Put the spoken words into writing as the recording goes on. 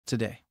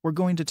Today, we're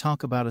going to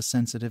talk about a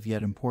sensitive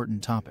yet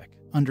important topic: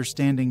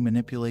 understanding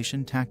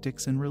manipulation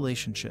tactics in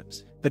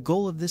relationships. The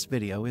goal of this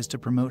video is to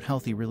promote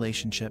healthy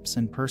relationships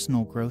and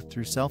personal growth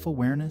through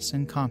self-awareness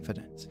and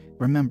confidence.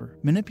 Remember,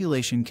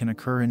 manipulation can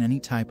occur in any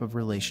type of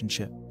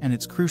relationship, and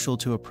it's crucial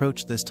to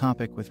approach this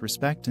topic with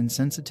respect and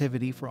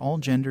sensitivity for all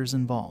genders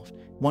involved.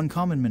 1.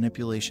 Common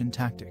manipulation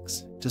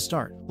tactics. To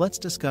start, let's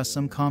discuss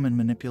some common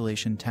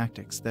manipulation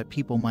tactics that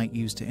people might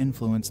use to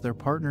influence their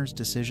partner's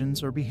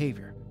decisions or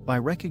behavior. By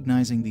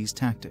recognizing these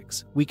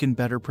tactics, we can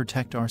better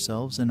protect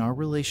ourselves and our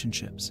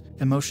relationships.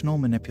 Emotional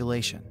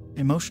manipulation.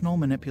 Emotional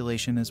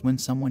manipulation is when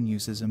someone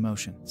uses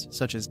emotions,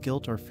 such as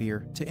guilt or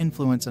fear, to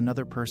influence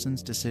another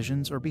person's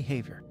decisions or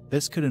behavior.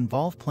 This could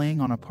involve playing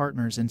on a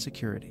partner's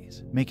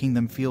insecurities, making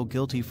them feel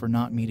guilty for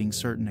not meeting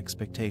certain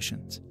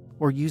expectations,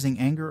 or using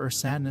anger or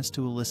sadness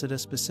to elicit a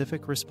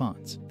specific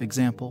response.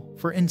 Example,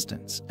 for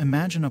instance,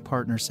 imagine a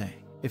partner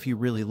saying, "If you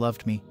really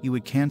loved me, you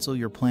would cancel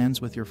your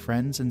plans with your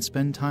friends and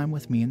spend time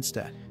with me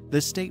instead."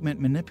 This statement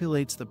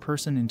manipulates the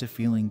person into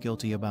feeling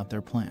guilty about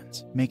their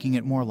plans, making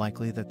it more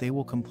likely that they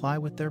will comply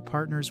with their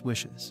partner's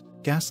wishes.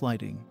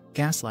 Gaslighting.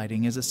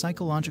 Gaslighting is a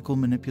psychological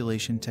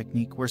manipulation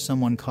technique where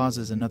someone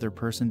causes another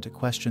person to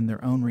question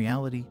their own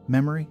reality,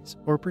 memories,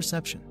 or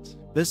perceptions.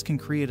 This can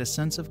create a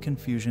sense of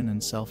confusion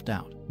and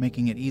self-doubt,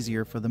 making it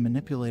easier for the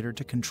manipulator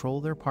to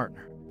control their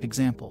partner.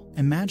 Example,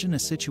 imagine a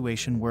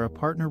situation where a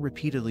partner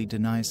repeatedly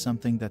denies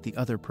something that the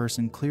other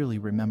person clearly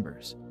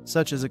remembers,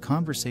 such as a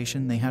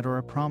conversation they had or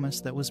a promise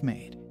that was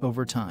made.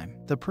 Over time,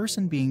 the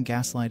person being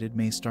gaslighted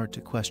may start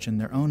to question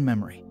their own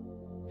memory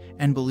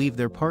and believe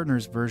their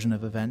partner's version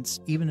of events,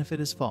 even if it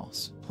is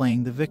false.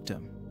 Playing the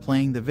victim.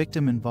 Playing the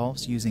victim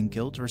involves using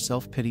guilt or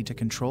self-pity to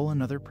control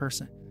another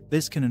person.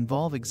 This can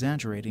involve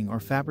exaggerating or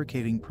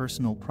fabricating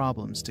personal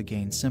problems to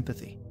gain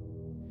sympathy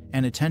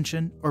and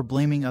attention, or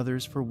blaming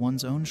others for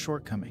one's own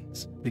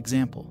shortcomings.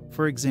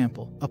 For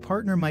example, a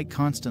partner might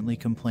constantly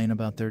complain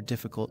about their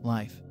difficult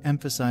life,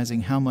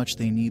 emphasizing how much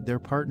they need their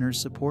partner's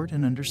support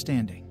and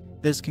understanding.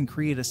 This can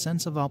create a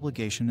sense of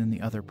obligation in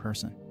the other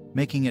person,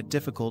 making it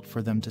difficult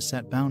for them to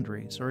set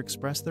boundaries or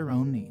express their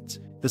own needs.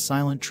 The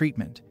silent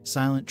treatment.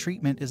 Silent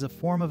treatment is a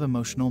form of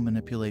emotional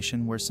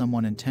manipulation where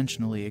someone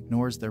intentionally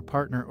ignores their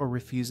partner or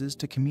refuses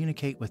to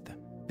communicate with them.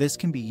 This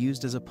can be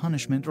used as a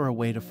punishment or a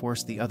way to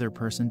force the other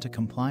person to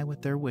comply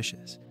with their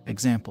wishes.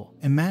 Example,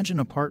 imagine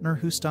a partner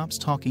who stops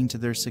talking to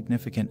their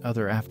significant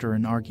other after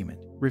an argument,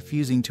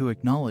 refusing to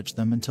acknowledge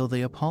them until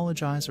they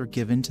apologize or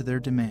give in to their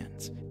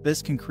demands.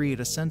 This can create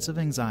a sense of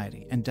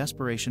anxiety and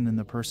desperation in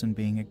the person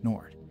being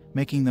ignored,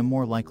 making them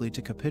more likely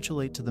to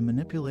capitulate to the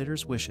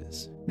manipulator's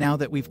wishes. Now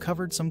that we've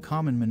covered some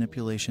common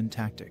manipulation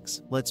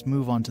tactics, let's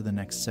move on to the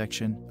next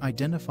section: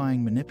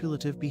 identifying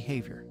manipulative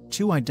behavior.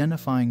 2.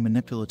 Identifying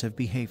manipulative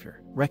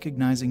behavior.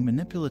 Recognizing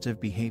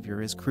manipulative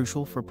behavior is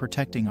crucial for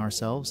protecting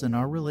ourselves and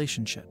our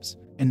relationships.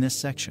 In this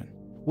section,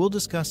 we'll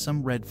discuss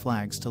some red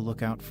flags to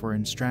look out for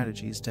and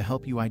strategies to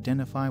help you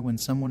identify when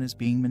someone is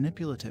being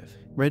manipulative.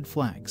 Red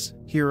flags.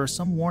 Here are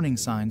some warning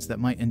signs that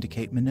might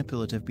indicate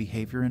manipulative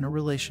behavior in a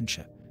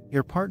relationship.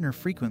 Your partner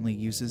frequently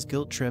uses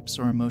guilt trips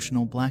or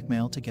emotional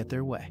blackmail to get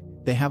their way.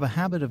 They have a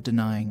habit of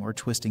denying or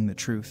twisting the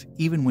truth,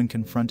 even when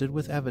confronted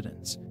with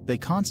evidence. They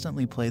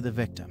constantly play the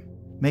victim,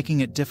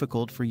 making it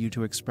difficult for you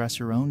to express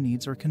your own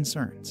needs or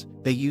concerns.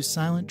 They use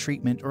silent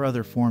treatment or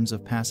other forms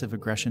of passive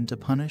aggression to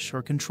punish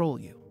or control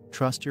you.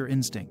 Trust your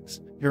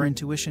instincts. Your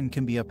intuition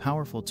can be a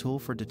powerful tool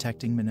for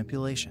detecting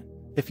manipulation.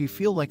 If you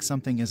feel like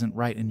something isn't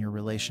right in your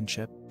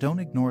relationship, don't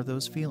ignore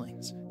those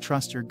feelings.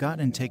 Trust your gut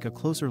and take a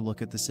closer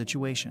look at the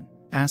situation.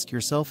 Ask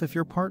yourself if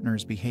your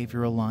partner's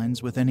behavior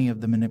aligns with any of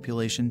the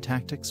manipulation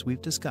tactics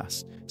we've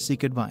discussed.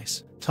 Seek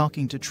advice.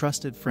 Talking to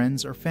trusted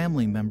friends or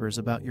family members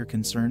about your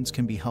concerns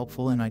can be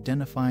helpful in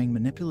identifying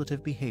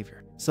manipulative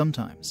behavior.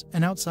 Sometimes,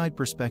 an outside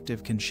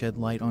perspective can shed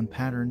light on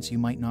patterns you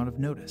might not have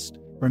noticed.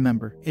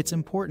 Remember, it's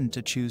important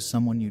to choose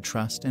someone you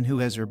trust and who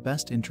has your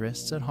best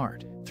interests at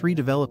heart. 3.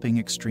 Developing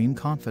extreme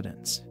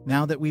confidence.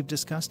 Now that we've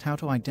discussed how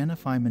to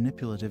identify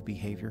manipulative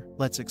behavior,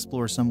 let's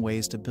explore some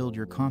ways to build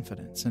your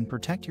confidence and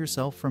protect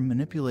yourself from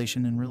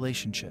manipulation in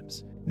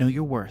relationships. Know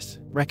your worth.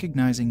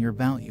 Recognizing your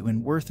value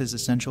and worth is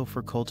essential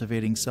for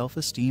cultivating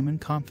self-esteem and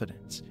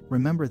confidence.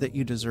 Remember that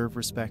you deserve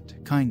respect,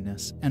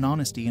 kindness, and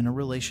honesty in a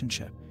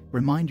relationship.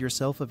 Remind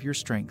yourself of your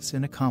strengths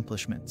and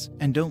accomplishments,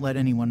 and don't let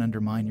anyone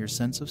undermine your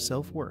sense of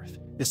self-worth.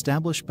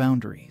 Establish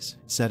boundaries.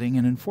 Setting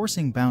and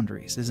enforcing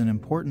boundaries is an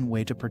important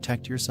way to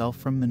protect yourself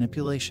from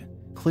manipulation.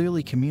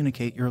 Clearly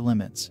communicate your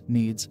limits,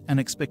 needs, and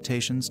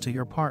expectations to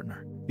your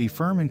partner. Be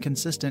firm and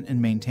consistent in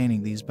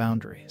maintaining these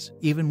boundaries,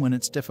 even when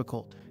it's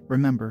difficult.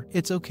 Remember,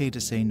 it's okay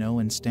to say no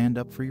and stand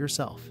up for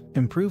yourself.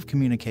 Improve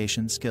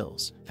communication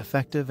skills.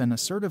 Effective and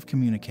assertive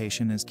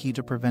communication is key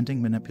to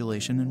preventing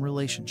manipulation in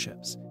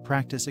relationships.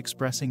 Practice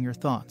expressing your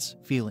thoughts,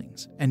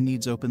 feelings, and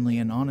needs openly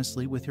and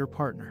honestly with your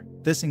partner.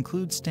 This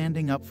includes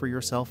standing up for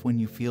yourself when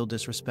you feel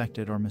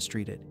disrespected or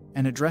mistreated,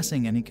 and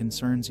addressing any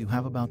concerns you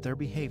have about their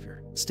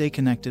behavior. Stay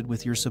connected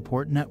with your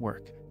support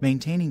network.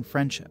 Maintaining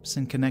friendships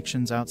and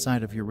connections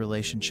outside of your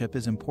relationship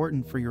is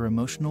important for your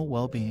emotional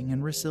well-being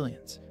and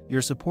resilience.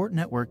 Your support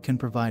network can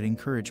provide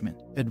encouragement,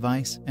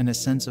 advice, and a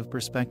sense of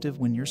perspective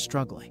when you're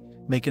struggling.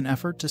 Make an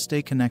effort to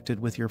stay connected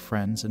with your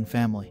friends and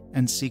family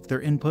and seek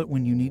their input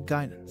when you need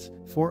guidance.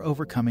 For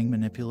overcoming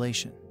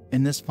manipulation.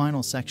 In this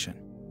final section,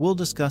 we'll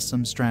discuss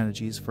some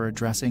strategies for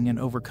addressing and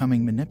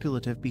overcoming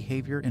manipulative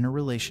behavior in a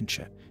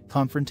relationship.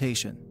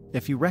 Confrontation.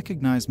 If you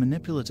recognize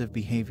manipulative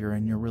behavior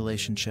in your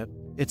relationship,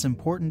 it's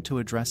important to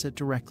address it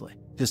directly.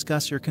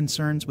 Discuss your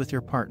concerns with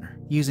your partner,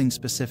 using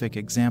specific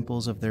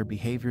examples of their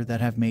behavior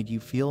that have made you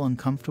feel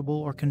uncomfortable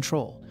or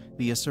controlled.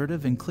 Be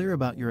assertive and clear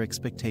about your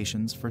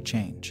expectations for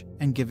change,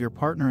 and give your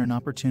partner an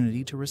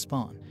opportunity to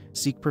respond.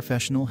 Seek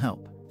professional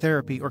help.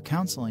 Therapy or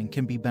counseling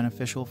can be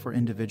beneficial for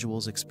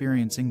individuals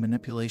experiencing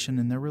manipulation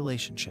in their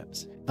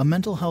relationships. A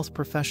mental health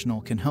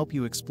professional can help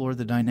you explore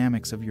the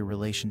dynamics of your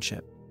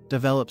relationship,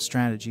 develop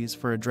strategies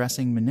for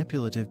addressing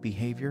manipulative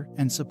behavior,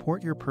 and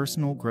support your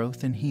personal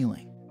growth and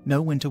healing.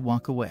 Know when to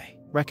walk away.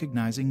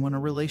 Recognizing when a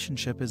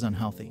relationship is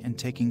unhealthy and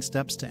taking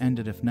steps to end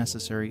it if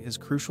necessary is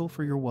crucial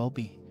for your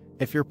well-being.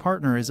 If your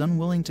partner is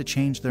unwilling to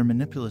change their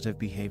manipulative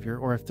behavior,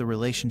 or if the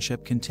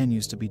relationship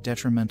continues to be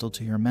detrimental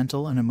to your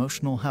mental and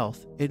emotional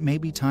health, it may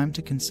be time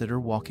to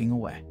consider walking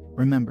away.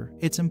 Remember,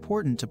 it's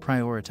important to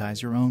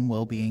prioritize your own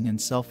well-being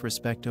and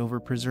self-respect over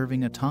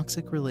preserving a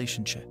toxic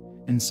relationship.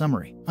 In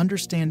summary,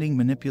 understanding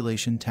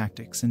manipulation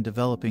tactics and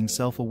developing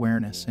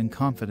self-awareness and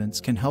confidence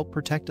can help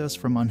protect us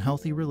from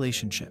unhealthy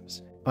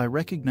relationships. By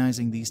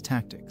recognizing these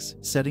tactics,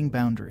 setting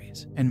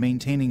boundaries, and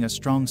maintaining a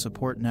strong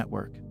support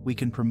network, we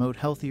can promote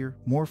healthier,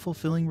 more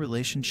fulfilling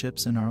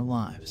relationships in our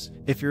lives.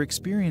 If you're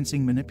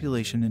experiencing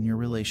manipulation in your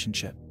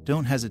relationship,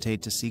 don't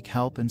hesitate to seek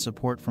help and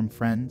support from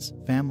friends,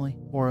 family,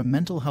 or a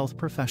mental health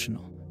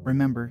professional.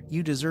 Remember,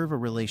 you deserve a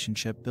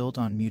relationship built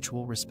on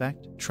mutual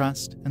respect,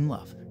 trust, and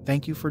love.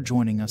 Thank you for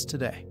joining us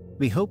today.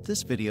 We hope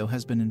this video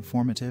has been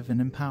informative and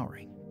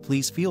empowering.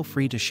 Please feel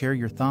free to share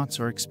your thoughts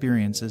or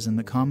experiences in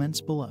the comments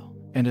below.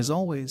 And as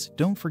always,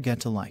 don't forget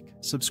to like,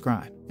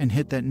 subscribe, and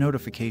hit that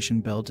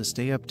notification bell to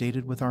stay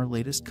updated with our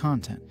latest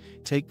content.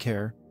 Take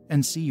care,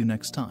 and see you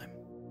next time.